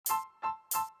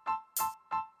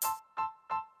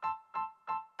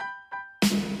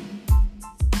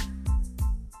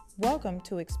Welcome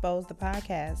to Expose the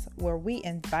Podcast, where we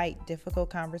invite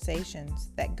difficult conversations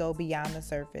that go beyond the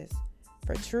surface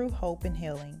for true hope and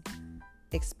healing,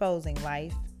 exposing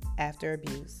life after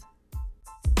abuse.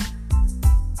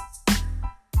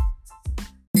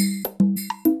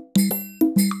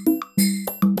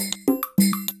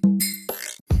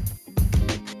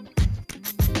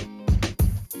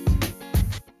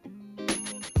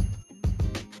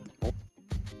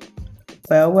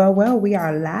 Well, we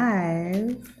are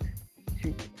live.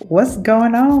 What's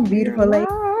going on, beautiful lady?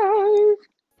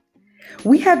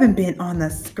 We haven't been on the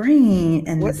screen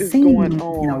and What the is scene going in a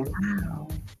on?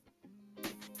 while.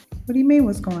 What do you mean,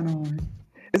 what's going on?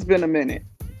 It's been a minute.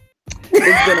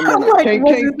 It's been a minute. Like, Can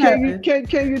what you just happened?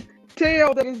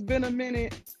 tell that it's been a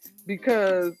minute?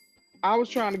 Because I was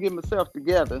trying to get myself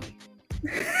together,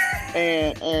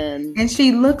 and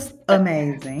she looks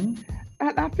amazing.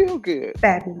 I feel good.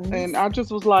 Fabulous. And I just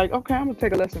was like, okay, I'm gonna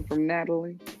take a lesson from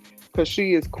Natalie, because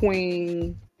she is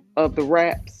queen of the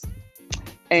raps.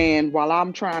 And while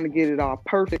I'm trying to get it all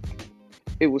perfect,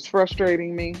 it was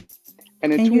frustrating me.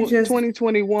 And in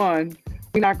 2021,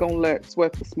 we're not gonna let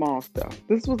sweat the small stuff.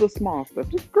 This was the small stuff.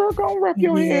 Just girl, go wrap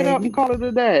your head up and call it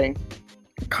a day.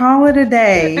 Call it a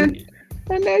day. And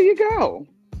there you go.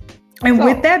 And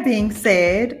with that being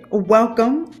said,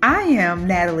 welcome. I am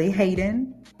Natalie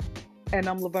Hayden. And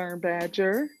I'm Laverne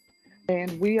Badger.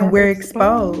 And we're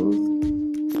Exposed.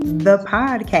 The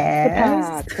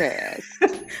podcast.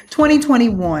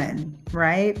 2021,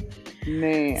 right?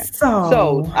 Man.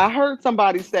 So I heard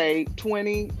somebody say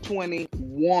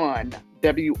 2021,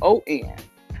 W-O-N.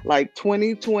 Like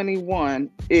 2021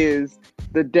 is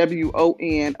the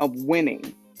W-O-N of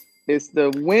winning. It's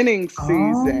the winning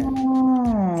season.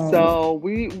 So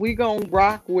we gonna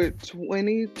rock with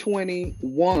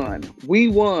 2021. We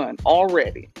won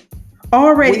already.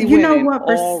 You know what?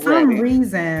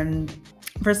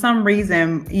 For some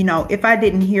reason, you know, if I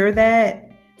didn't hear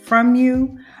that from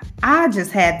you, I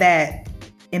just had that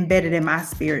embedded in my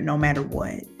spirit no matter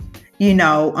what. You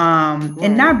know,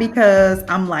 and not because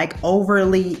I'm like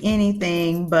overly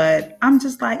anything, but I'm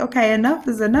just like, okay, enough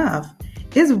is enough.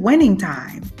 It's winning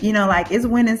time. You know, like it's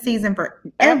winning season for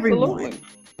everyone. Absolutely.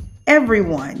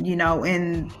 Everyone, you know,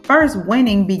 and first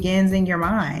winning begins in your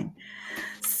mind.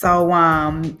 So,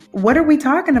 what are we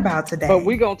talking about today? But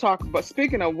we're gonna talk about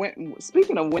speaking of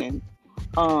winning,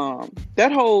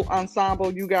 that whole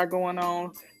ensemble you got going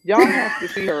on, y'all have to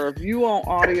see her. If you on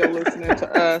audio listening to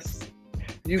us,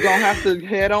 you're gonna have to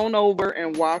head on over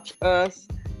and watch us,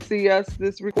 see us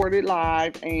this recorded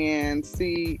live, and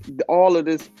see all of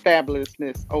this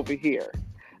fabulousness over here.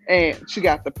 And she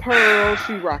got the pearl,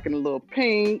 she rocking a little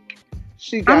pink.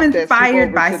 She got I'm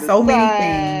inspired by so many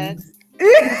things.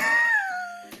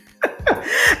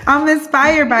 I'm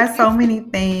inspired by so many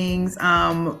things.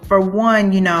 For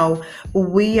one, you know,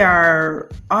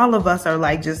 all of us are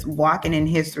like just walking in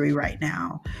history right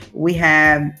now. We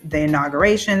have the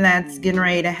inauguration that's getting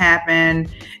ready to happen,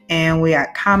 and we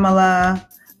got Kamala,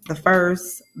 the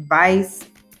first vice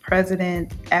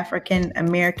president, African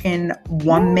American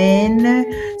woman.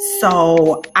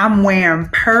 So I'm wearing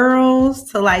pearls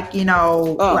to like, you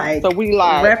know, so we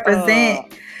like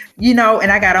represent. You know,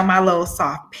 and I got on my little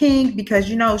soft pink because,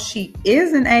 you know, she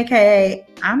is an AKA.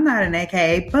 I'm not an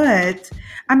AKA, but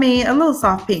I mean, a little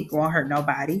soft pink won't hurt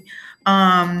nobody.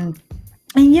 And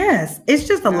yes, it's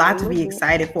just a lot to be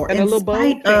excited for. And a little bold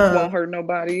pink won't hurt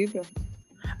nobody either.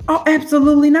 Oh,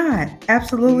 absolutely not.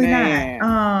 Absolutely not.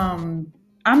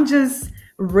 I'm just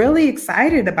really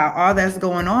excited about all that's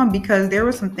going on because there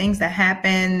were some things that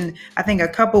happened, I think, a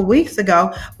couple weeks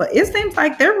ago, but it seems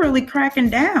like they're really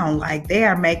cracking down. Like they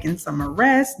are making some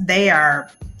arrests. They are,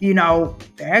 you know,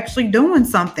 they're actually doing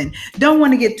something. Don't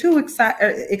want to get too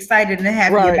excited and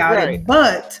happy about it,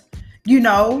 but you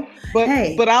know, but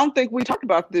I don't think we talked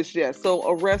about this yet. So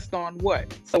arrest on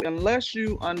what? So unless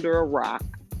you under a rock,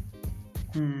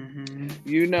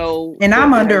 you know, and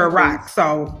I'm under a rock,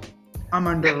 so I'm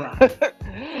under a rock.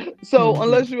 So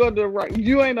unless you're under a rock,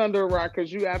 you ain't under a rock because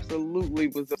you absolutely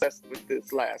was obsessed with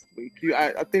this last week.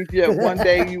 I think one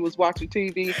day you was watching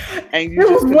TV and you. It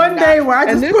was one day where I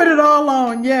just put it all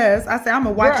on. Yes, I said I'm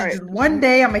gonna watch it just one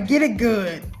day. I'm gonna get it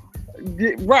good.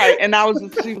 Right, and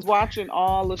she was watching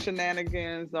all the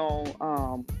shenanigans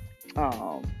on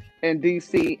in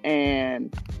DC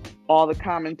and all the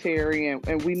commentary,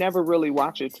 and we never really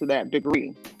watch it to that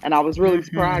degree. And I was really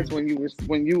surprised when you were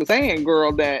saying,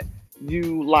 girl, that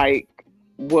you like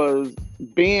was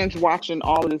binge watching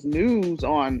all of this news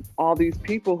on all these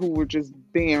people who were just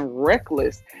being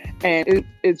reckless. And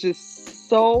it's just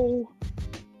so,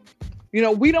 you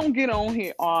know, we don't get on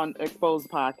here on Exposed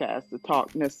Podcast to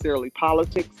talk necessarily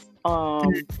politics.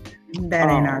 That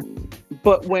ain't our.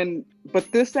 But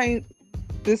this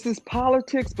is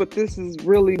politics, but this is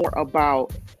really more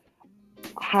about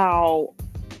how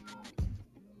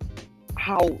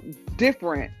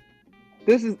different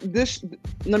this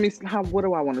let me how what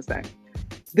do I want to say?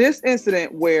 This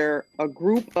incident where a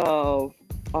group of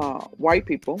white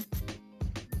people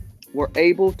were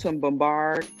able to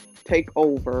bombard, take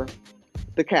over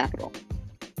the Capitol.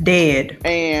 Dead.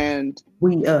 And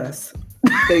we us.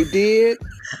 They did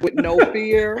with no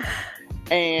fear.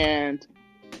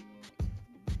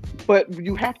 But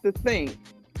you have to think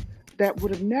that would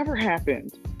have never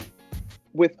happened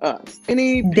with us,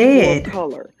 any people of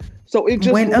color. So it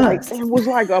just was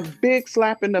like a big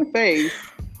slap in the face.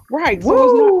 Right.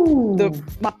 So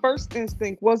it's not my first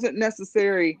instinct wasn't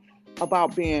necessarily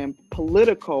about being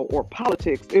political or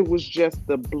politics. It was just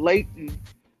the blatant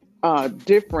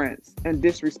difference and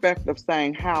disrespect of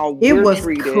saying how we're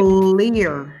treated. It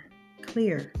was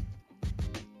clear.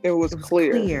 It was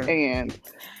clear.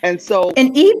 And so,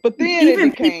 even, but then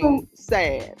it became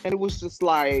sad, and it was just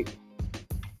like,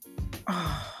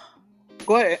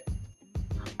 go ahead.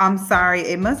 I'm sorry.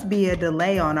 It must be a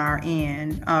delay on our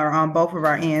end, or on both of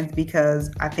our ends,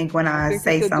 because I think when I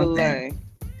say something, delay.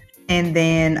 And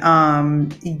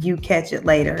then you catch it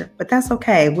later. But that's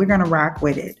okay. We're gonna rock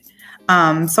with it.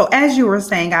 So as you were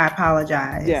saying, I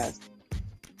apologize. Yes.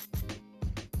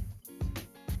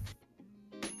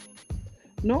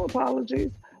 No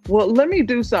apologies. Well, let me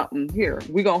do something here.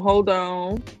 We're going to hold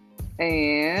on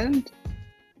and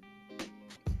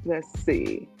let's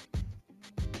see.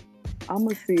 I'm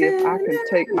going to see if I can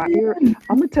take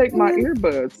my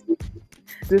earbuds,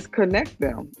 disconnect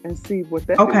them and see what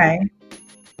that is.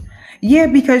 Yeah,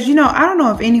 because, I don't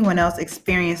know if anyone else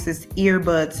experienced this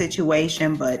earbud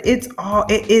situation, but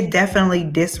it definitely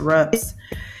disrupts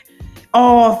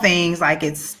all things. Like,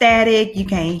 it's static, you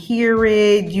can't hear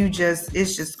it,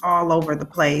 it's just all over the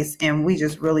place, and we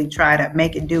just really try to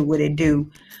make it do what it do.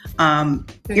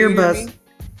 Earbuds,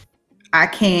 I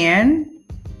can.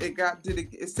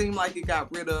 It seemed like it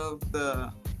got rid of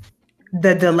the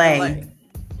delay.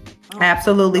 Oh,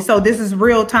 absolutely. Okay. So this is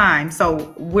real time.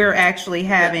 So we're actually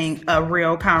having a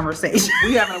real conversation.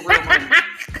 We having a real moment.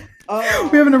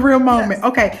 We're having a real moment. Yes.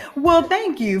 Okay. Well,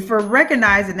 thank you for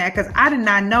recognizing that, because I did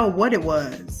not know what it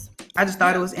was. I just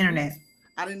thought it was internet.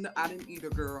 I didn't either,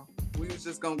 girl. We was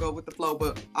just gonna go with the flow,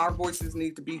 but our voices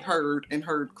need to be heard and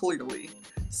heard clearly.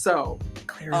 So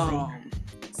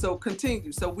so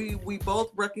continue. So we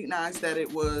both recognized that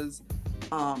it was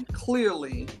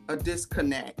clearly a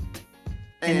disconnect.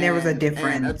 And there was a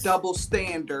difference. And a double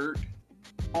standard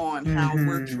on how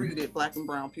we're treated, Black and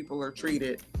brown people are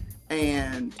treated.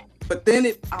 But then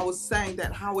I was saying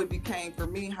that how it became for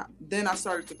me, then I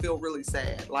started to feel really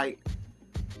sad. Like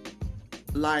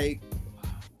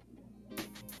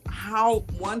how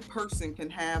one person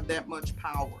can have that much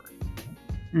power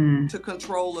to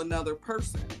control another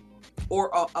person or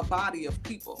a body of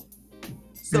people.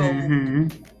 So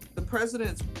the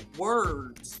president's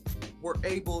words were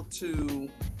able to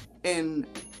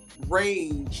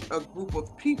enrage a group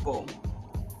of people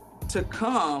to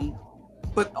come,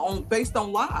 but based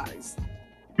on lies.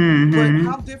 But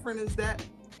how different is that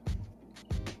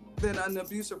than an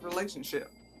abusive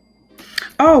relationship?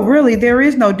 Oh, really? There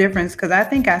is no difference, because I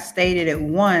think I stated it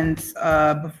once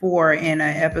before in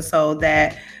an episode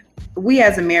that we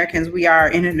as Americans, we are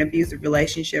in an abusive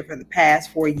relationship for the past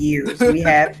 4 years. We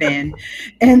have been.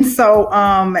 And so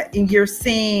you're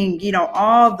seeing,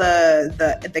 all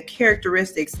the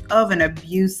characteristics of an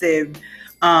abusive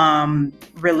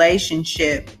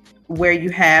relationship, where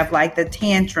you have like the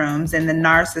tantrums and the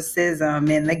narcissism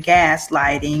and the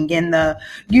gaslighting and the,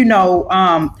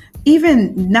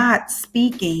 even not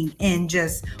speaking and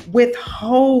just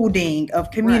withholding of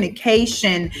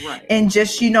communication. Right. And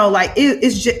just,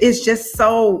 it's just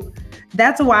so,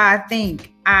 that's why I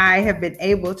think I have been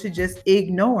able to just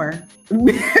ignore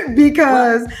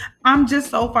because I'm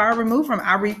just so far removed from,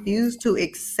 I refuse to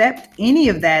accept any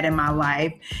of that in my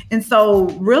life. And so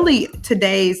really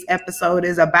today's episode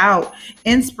is about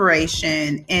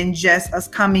inspiration and just us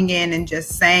coming in and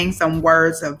just saying some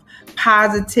words of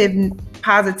positivity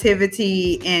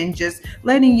and just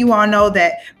letting you all know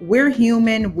that we're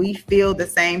human. We feel the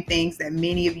same things that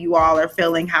many of you all are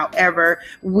feeling. However,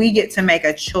 we get to make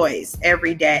a choice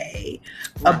every day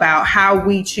about how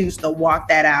we choose to walk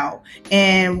that out.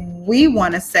 And we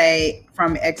want to say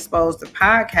from Exposed to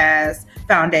Podcast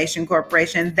Foundation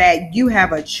Corporation that you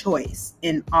have a choice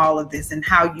in all of this and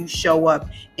how you show up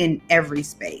in every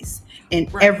space, in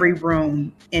every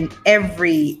room, in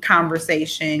every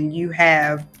conversation. You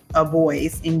have a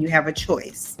voice and you have a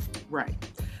choice. Right.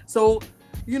 So,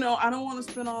 I don't want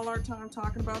to spend all our time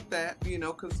talking about that,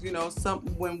 because some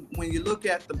when you look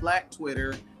at the Black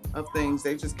Twitter of things,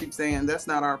 they just keep saying that's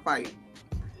not our fight.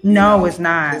 No, it's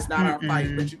not. It's not our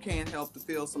fight, but you can't help to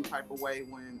feel some type of way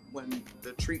when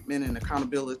the treatment and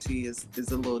accountability is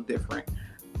a little different.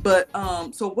 But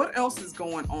so what else is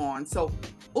going on? So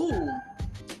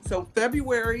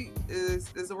February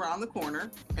is around the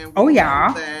corner, and we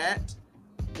know that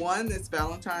one, it's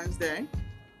Valentine's Day.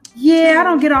 Yeah, I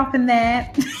don't get off in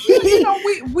that.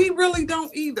 We really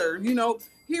don't either.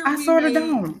 Here I sort of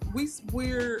don't.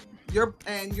 We're your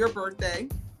birthday.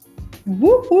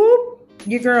 Whoop whoop.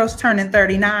 Your girl's turning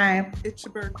 39. It's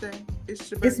your birthday.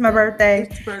 It's my birthday.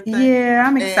 It's your birthday. Yeah,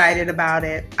 I'm excited about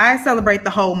it. I celebrate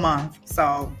the whole month,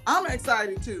 so I'm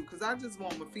excited too, because I just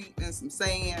want my feet in some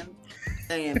sand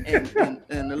and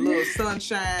a little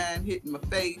sunshine hitting my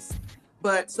face.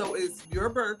 But so it's your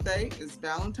birthday. It's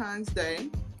Valentine's Day.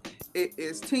 It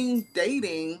is Teen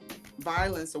Dating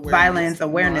Violence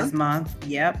Awareness Month.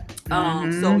 Yep.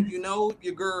 So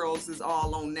your girls is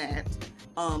all on that.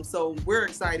 So we're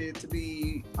excited to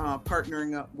be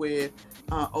partnering up with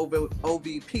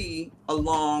OVP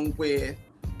along with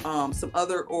some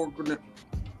other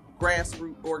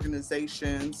grassroots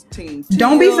organizations.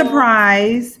 Don't be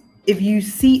surprised if you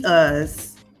see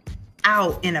us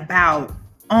out and about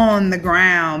on the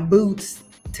ground, boots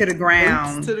to the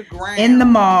ground in the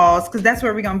malls, because that's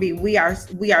where we're gonna be. We are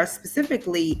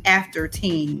specifically after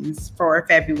teens for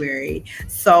February.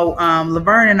 So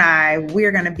Laverne and I,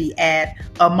 we're gonna be at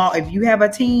a mall. If you have a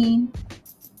teen,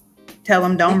 tell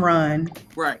them don't run.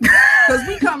 Right, because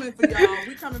we coming for y'all.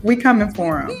 We coming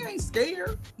for them. We ain't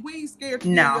scared. We ain't scared to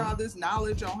give y'all this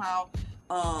knowledge on how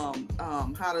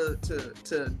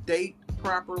to date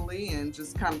properly and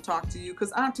just kind of talk to you,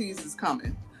 because aunties is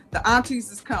coming. The aunties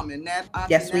is coming.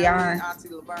 Yes, we are. Auntie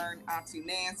Laverne, Auntie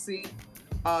Nancy.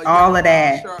 All of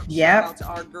that. Shout out to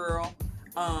our girl.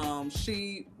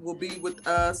 She will be with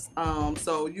us.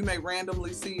 So you may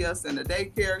randomly see us in a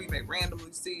daycare. You may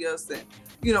randomly see us at,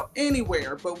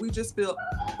 anywhere. But we just feel.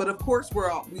 But of course, we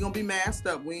gonna be masked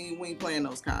up. We ain't playing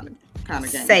those kind of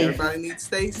games. Safe. Everybody needs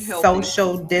to stay healthy.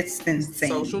 Social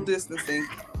distancing.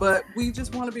 But we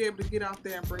just want to be able to get out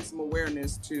there and bring some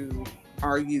awareness to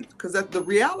our youth, because the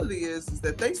reality is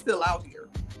that they still out here.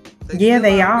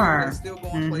 They are. They're still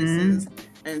going places,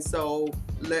 and so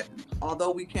although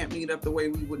we can't meet up the way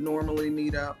we would normally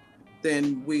meet up,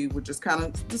 then we would just kind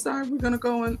of decide we're going to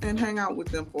go and hang out with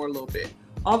them for a little bit.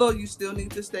 Although you still need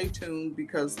to stay tuned,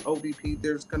 because OVP,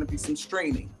 there's going to be some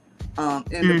streaming. And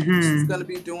the Peach is going to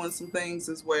be doing some things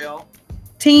as well.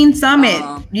 Teen Summit,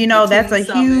 that's a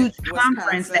huge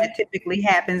conference that typically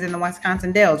happens in the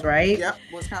Wisconsin Dells, right? Yep,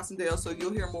 Wisconsin Dells. So you'll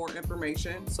hear more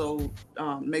information. So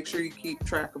make sure you keep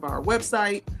track of our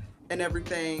website and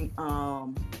everything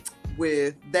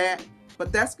with that.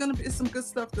 But that's going to be some good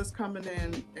stuff that's coming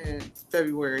in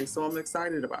February. So I'm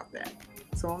excited about that.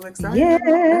 Yes.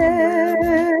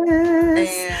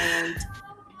 And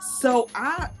so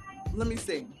let me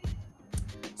see.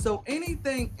 So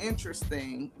anything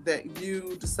interesting that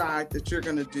you decide that you're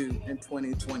going to do in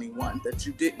 2021 that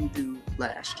you didn't do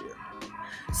last year?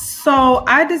 So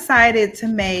I decided to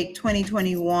make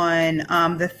 2021,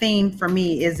 the theme for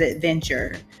me is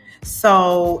adventure.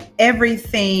 So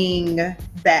everything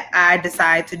that I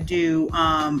decide to do,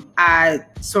 I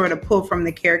sort of pull from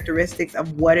the characteristics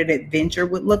of what an adventure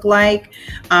would look like.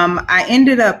 I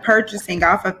ended up purchasing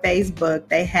off of Facebook.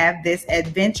 They have this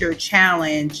adventure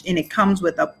challenge, and it comes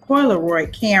with a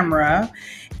Polaroid camera,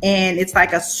 and it's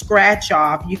like a scratch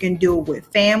off. You can do it with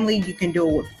family, you can do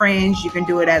it with friends, you can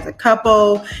do it as a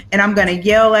couple. And I'm gonna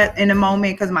yell in a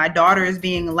moment because my daughter is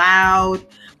being loud.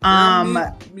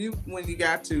 Mute when you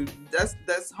got to.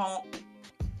 That's home.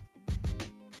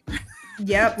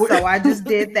 Yep. So I just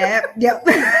did that. Yep.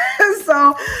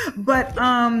 But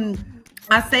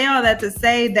I say all that to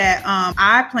say that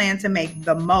I plan to make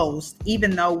the most,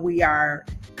 even though we are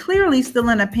clearly still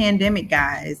in a pandemic,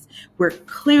 guys. We're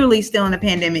clearly still in a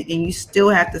pandemic, and you still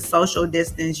have to social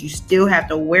distance. You still have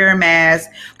to wear a mask,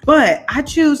 but I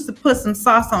choose to put some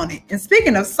sauce on it. And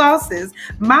speaking of sauces,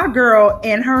 my girl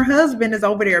and her husband is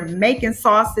over there making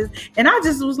sauces. And I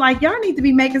just was like, y'all need to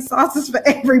be making sauces for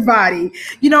everybody.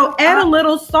 Add a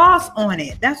little sauce on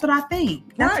it. That's what I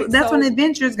think. That's what an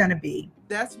adventure is going to be.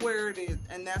 That's where it is,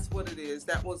 and that's what it is.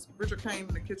 That was Richard came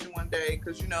in the kitchen one day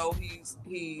because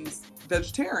he's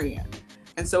vegetarian,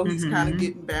 and so he's kind of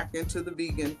getting back into the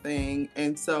vegan thing,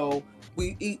 and so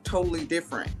we eat totally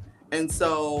different, and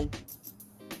so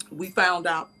we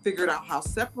figured out how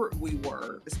separate we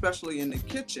were, especially in the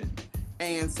kitchen,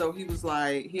 and so he was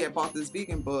like, he had bought this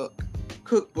vegan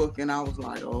cookbook, and I was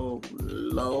like, oh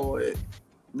Lord.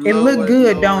 It looked Lord,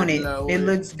 good, don't Lord, it? It Lord.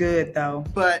 looks good though.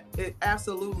 But it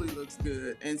absolutely looks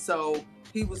good. And so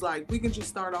he was like, we can just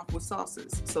start off with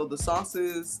sauces. So the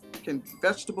sauces can be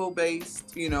vegetable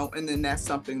based, you know, and then that's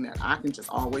something that I can just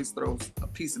always throw a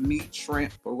piece of meat,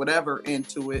 shrimp, or whatever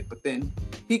into it. But then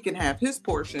he can have his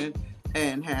portion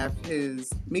and have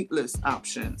his meatless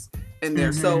options in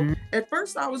there. So at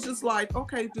first I was just like,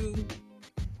 okay,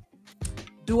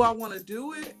 do I want to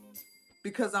do it?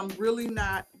 Because I'm really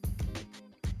not.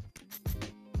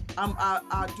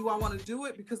 Do I want to do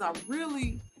it? Because I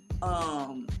really,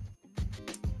 I'm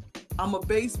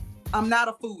not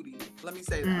a foodie. Let me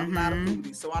say that. I'm not a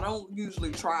foodie. So I don't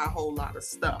usually try a whole lot of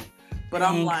stuff. But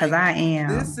I'm like, because I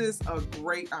am. This is a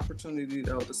great opportunity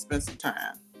though to spend some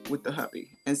time with the hubby.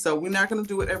 And so we're not going to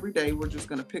do it every day. We're just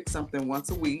going to pick something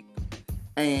once a week.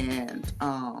 And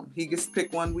he gets to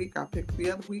pick one week, I pick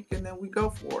the other week, and then we go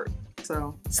for it.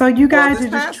 So you guys are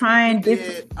just trying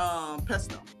different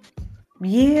pesto.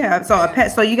 Yeah,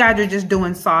 so you guys are just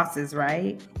doing sauces,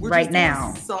 right? We're right just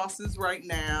now. Doing sauces right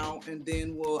now, and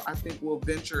then I think we'll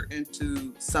venture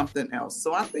into something else.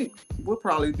 So I think we'll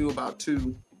probably do about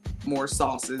 2 more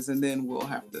sauces, and then we'll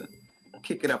have to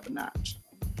kick it up a notch.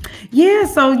 Yeah,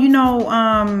 so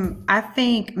I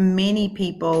think many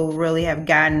people really have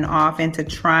gotten off into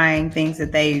trying things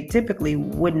that they typically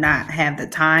would not have the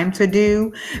time to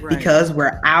do because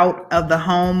we're out of the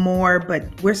home more, but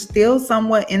we're still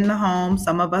somewhat in the home.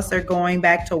 Some of us are going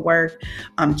back to work.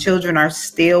 Children are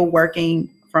still working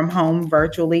from home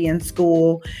virtually in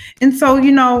school. And so,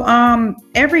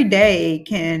 every day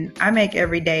I make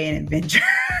every day an adventure.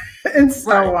 And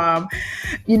so,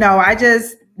 I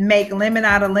just make lemon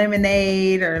out of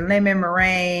lemonade or lemon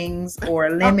meringues or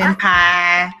lemon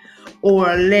pie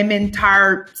or lemon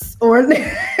tarts or,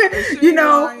 She ain't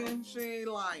lying.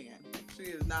 She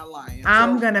is not lying.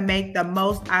 I'm going to make the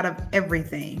most out of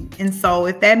everything. And so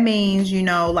if that means,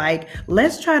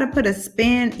 let's try to put a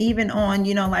spin even on,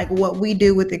 what we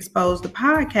do with Exposed the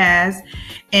Podcast.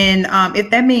 And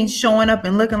if that means showing up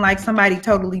and looking like somebody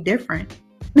totally different,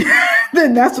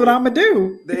 then that's what I'm gonna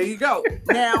do. There you go.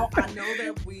 Now I know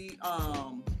that we've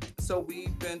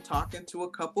been talking to a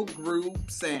couple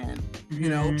groups and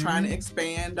trying to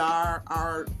expand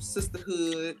our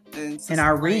sisterhood and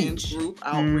our reach group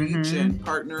outreach and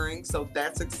partnering. So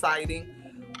that's exciting.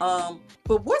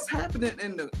 But what's happening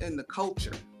in the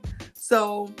culture?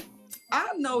 So I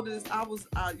noticed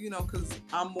because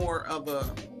I'm more of a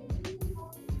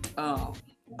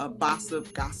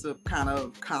gossip kind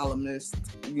of columnist,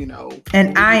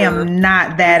 And I am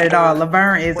not that at all.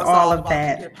 Laverne is all of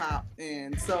that. Hip hop.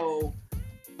 And so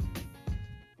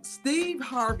Steve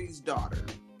Harvey's daughter,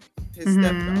 his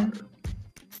stepdaughter,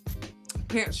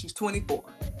 apparently she's 24.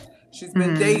 She's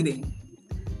been dating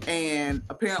and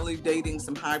apparently dating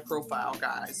some high profile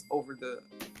guys over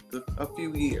a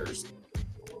few years.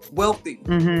 Wealthy,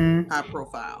 high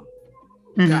profile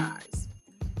guys.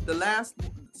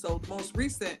 So the most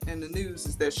recent in the news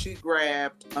is that she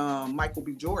grabbed Michael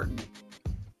B. Jordan.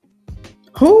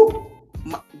 Who?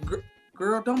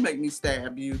 Girl, don't make me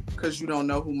stab you because you don't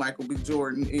know who Michael B.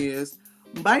 Jordan is.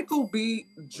 Michael B.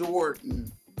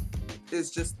 Jordan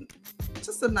is just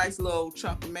a nice little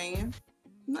chunk of man.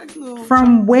 Nice little.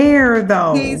 From where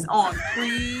though? He's on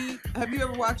Creed. Have you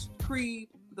ever watched Creed,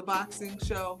 the boxing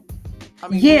show?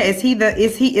 Yeah, is he the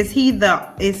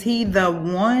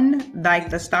one, like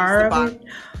the star of it?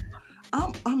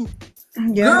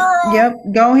 Yep.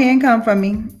 Go ahead and come for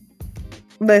me.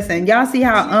 Listen, y'all see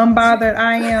how unbothered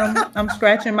I am? I'm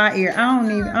scratching my ear.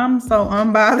 I'm so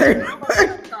unbothered.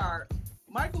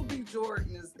 Michael B.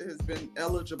 Jordan has been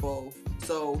eligible.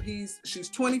 So she's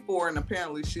 24 and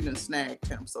apparently she done snagged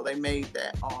him. So they made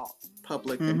that all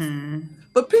public.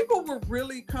 But people were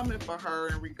really coming for her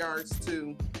in regards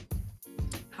to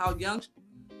how young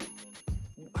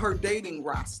her dating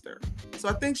roster. So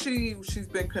I think she's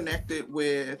been connected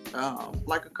with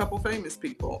like a couple famous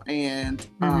people and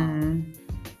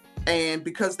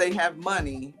because they have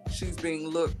money, she's being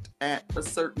looked at a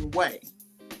certain way.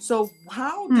 So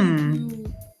how do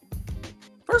you,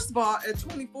 first of all, at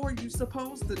 24, you're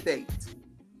supposed to date?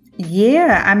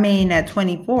 Yeah, at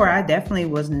 24, I definitely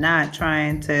was not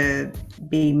trying to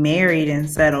be married and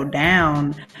settle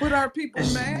down. But are people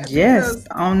mad? Just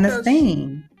on the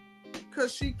thing.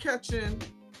 Because she catching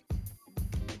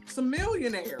some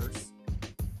millionaires.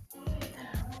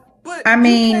 But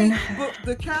but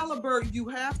the caliber, you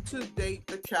have to date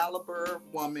the caliber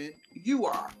woman you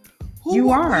are.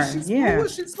 Who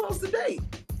is she supposed to date?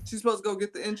 She's supposed to go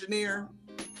get the engineer,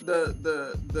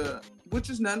 the which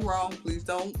is nothing wrong. Please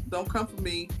don't come for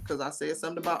me because I said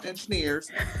something about engineers,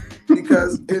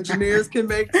 because engineers can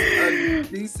make a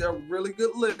really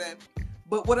good living.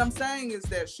 But what I'm saying is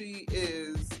that she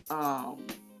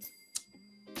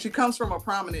comes from a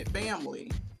prominent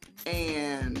family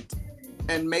and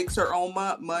makes her own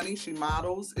money. She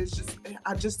models.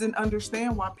 I just didn't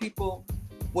understand why people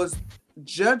was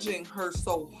judging her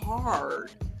so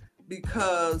hard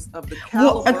because of the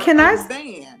caliber of the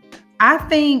band. I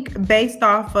think based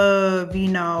off of,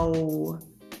 how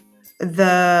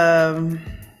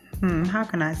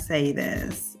can I say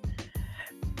this?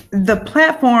 The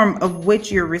platform of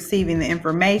which you're receiving the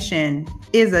information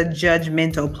is a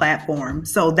judgmental platform.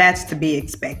 So that's to be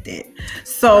expected.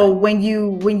 So me,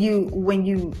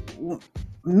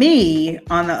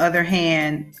 on the other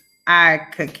hand, I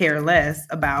could care less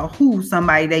about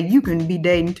somebody that you can be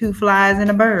dating two flies and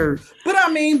a bird. But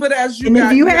as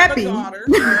you have a daughter,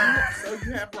 so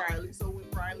you have Riley. So when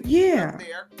Riley up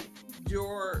there,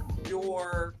 your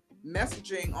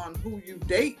messaging on who you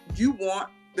date, you want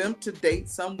them to date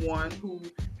someone who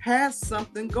has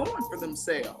something going for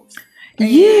themselves. And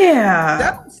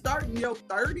that don't start in your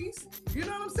 30s. You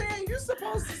know what I'm saying? You're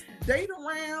supposed to date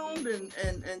around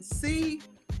and see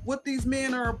what these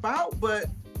men are about, but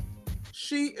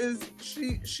she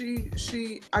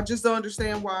I just don't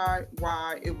understand why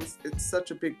it's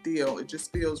such a big deal. It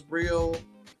just feels real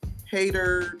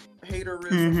haterism.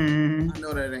 I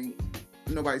know that ain't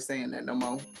nobody's saying that no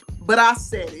more, but I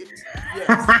said it. Yes,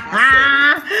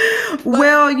 I said it.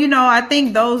 Well, I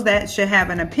think those that should have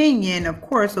an opinion, of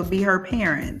course, will be her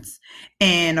parents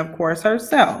and of course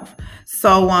herself.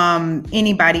 So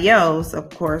anybody else,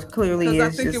 of course, clearly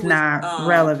is just not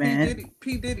relevant.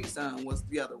 P. Diddy's son was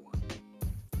the other one.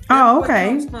 Oh, okay.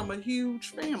 Comes from a huge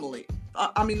family.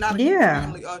 Not a huge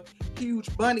family, a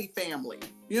huge bunny family.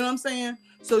 You know what I'm saying?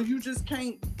 So you just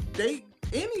can't date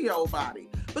any old body.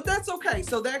 But that's okay.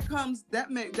 So that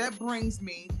brings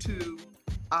me to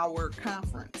our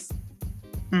conference.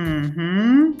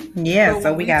 Mm-hmm. Yeah.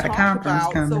 So we got a conference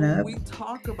coming up. So when we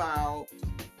talk about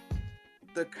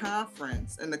the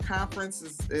conference, and the conference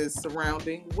is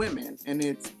surrounding women, and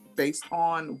it's based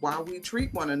on why we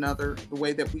treat one another the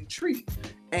way that we treat.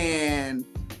 And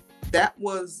that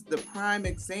was the prime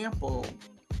example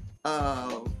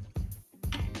of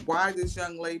why this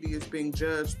young lady is being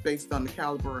judged based on the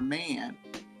caliber of man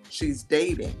she's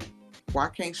dating. Why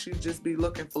can't she just be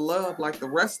looking for love like the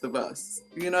rest of us?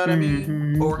 You know what I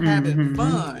mean? Or having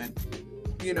fun,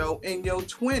 in your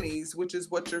 20s, which is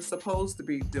what you're supposed to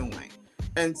be doing.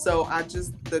 And so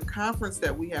the conference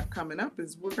that we have coming up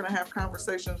is we're going to have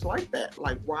conversations like that.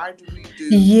 Like, why do we do?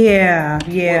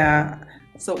 Yeah.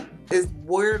 So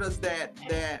where does that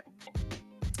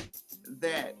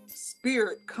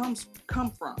spirit come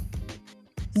from?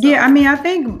 So, I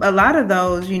think a lot of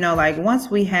those,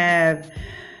 once we have,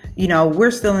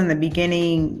 we're still in the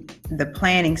beginning, the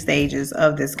planning stages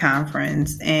of this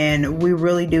conference, and we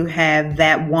really do have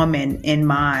that woman in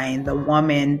mind, the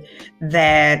woman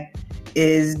that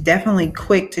is definitely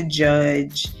quick to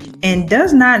judge and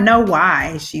does not know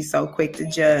why she's so quick to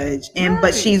judge,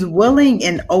 but she's willing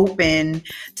and open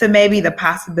to maybe the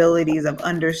possibilities of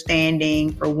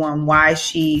understanding, for one, why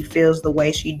she feels the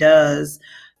way she does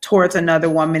towards another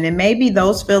woman, and maybe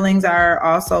those feelings are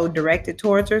also directed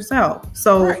towards herself.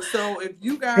 So if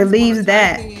you guys leaves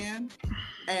that in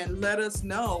and let us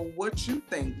know what you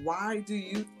think. Why do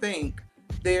you think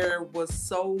there was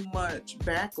so much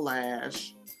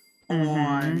backlash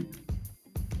on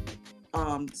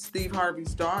Steve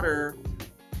Harvey's daughter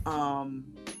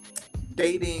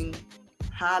dating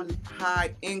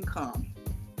high income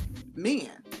men?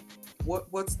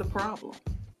 What's the problem?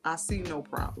 I see no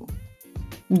problem.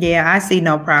 Yeah, I see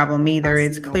no problem either.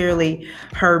 It's clearly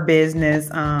her business.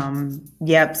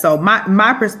 Yep. So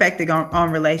my perspective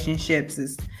on relationships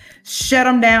is shut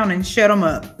them down and shut them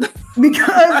up.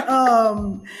 Because,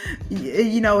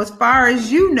 as far as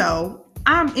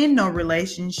I'm in no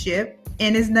relationship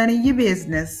and it's none of your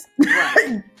business.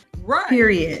 Right.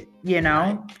 Period.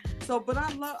 Right. So, but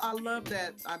I love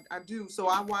that. I do. So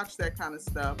I watch that kind of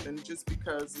stuff, and just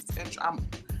because it's interesting,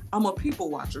 I'm a people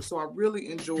watcher, so I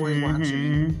really enjoy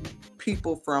watching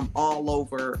people from all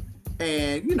over.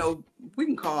 And we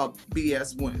can call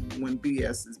BS when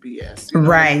BS is BS.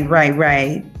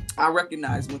 Right. I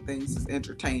recognize when things is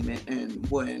entertainment and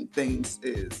when things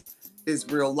is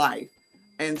real life.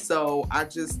 And so I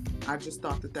just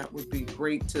thought that would be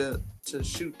great to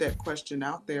shoot that question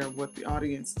out there, what the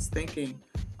audience is thinking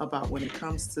about when it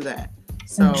comes to that.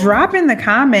 So drop in the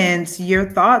comments your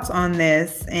thoughts on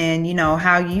this, and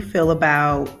how you feel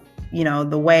about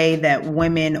the way that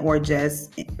women or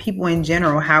just people in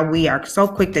general, how we are so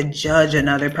quick to judge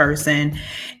another person.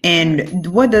 And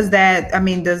what does that,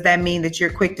 does that mean that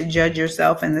you're quick to judge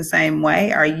yourself in the same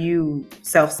way? Are you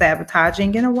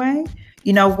self-sabotaging in a way?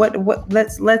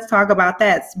 Let's talk about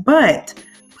that. But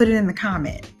put it in the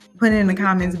comment. Put it in the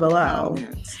comments below.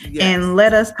 Yes. And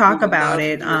let us talk about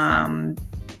it.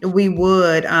 We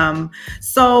would.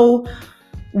 So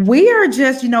we are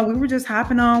just, we were just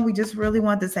hopping on. We just really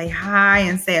want to say hi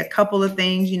and say a couple of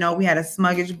things. We had a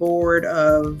smorgasbord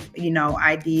of,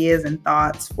 ideas and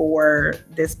thoughts for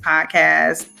this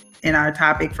podcast and our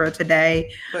topic for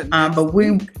today. But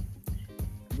we're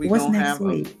going to have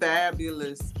a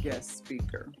fabulous guest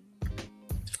speaker.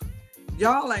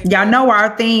 Y'all know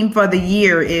our theme for the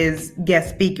year is guest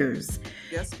speakers.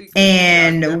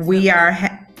 And we are,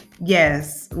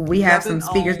 we have some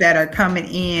speakers that are coming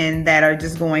in that are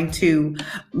just going to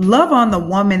love on the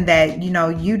woman that,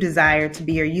 you desire to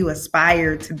be or you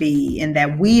aspire to be and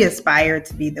that we aspire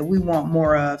to be, that we want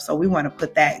more of. So we want to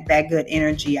put that good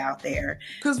energy out there.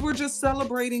 Because we're just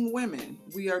celebrating women.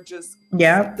 We are just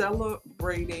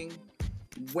celebrating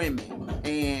women,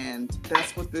 and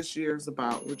that's what this year is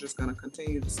about. We're just going to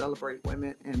continue to celebrate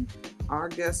women, and our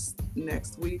guest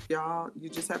next week, y'all, you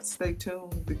just have to stay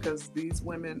tuned because these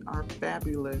women are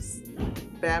fabulous.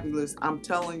 I'm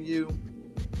telling you,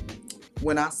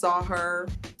 when I saw her,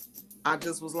 I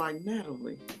just was like,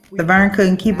 Natalie. Laverne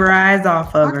couldn't keep her eyes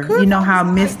off of her. You know how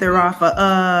Mr. off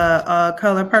of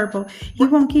Color Purple, he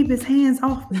won't keep his hands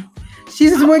off me. She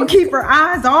just wouldn't keep her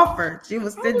eyes off her. She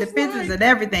was sending pictures and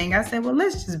everything. I said, well,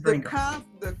 let's just bring her.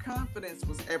 The confidence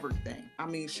was everything.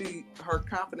 Her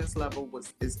confidence level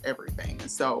is everything.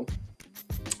 So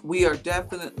we are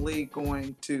definitely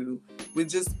going to,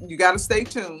 you got to stay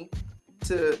tuned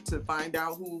to find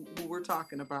out who we're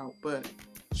talking about. But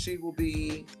she will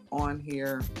be on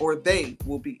here, or they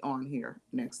will be on here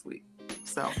next week.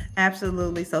 So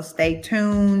absolutely. So stay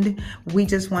tuned. We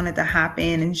just wanted to hop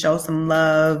in and show some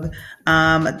love.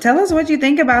 Tell us what you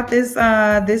think about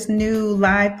this new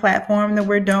live platform that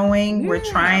we're doing. Yeah. We're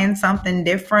trying something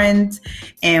different,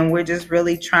 and we're just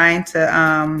really trying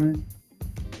to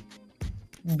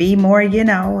be more, a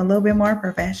little bit more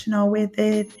professional with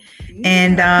it.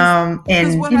 Yeah,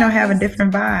 and have a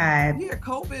different vibe. Yeah,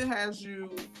 COVID has you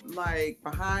like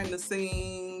behind the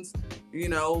scenes,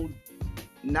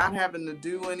 not having to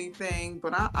do anything,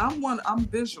 but I'm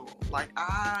visual. Like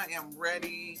I am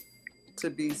ready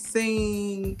to be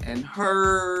seen and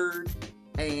heard,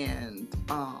 and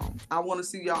I want to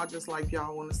see y'all just like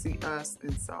y'all want to see us,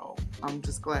 and so I'm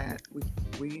just glad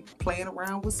we playing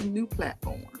around with some new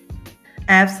platform.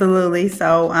 Absolutely.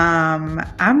 So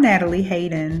I'm Natalie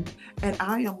Hayden, and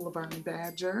I am Laverne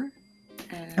Badger,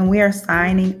 and we are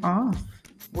signing off.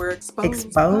 We're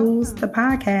Expose the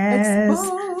podcast.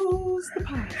 Expose the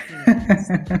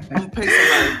podcast. I'm gonna pay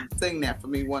somebody to sing that for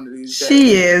me one of these days.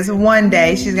 She is. One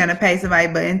day she's gonna pay somebody,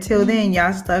 but until then,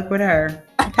 y'all stuck with her.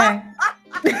 Okay.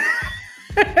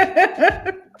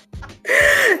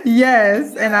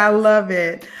 Yes, and I love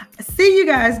it. See you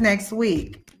guys next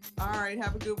week. All right.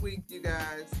 Have a good week, you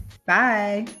guys.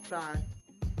 Bye. Bye.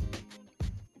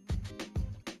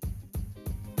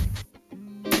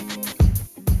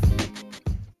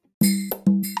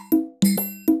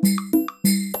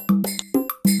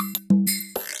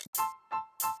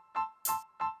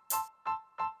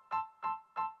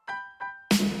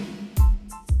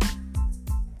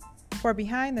 For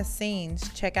behind the scenes,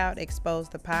 check out Expose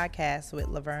the Podcast with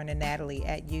Laverne and Natalie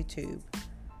at YouTube.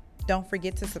 Don't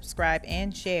forget to subscribe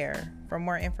and share. For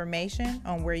more information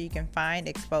on where you can find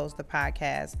Expose the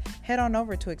Podcast, head on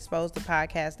over to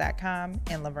exposethepodcast.com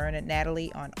and Laverne and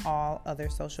Natalie on all other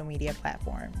social media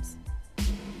platforms.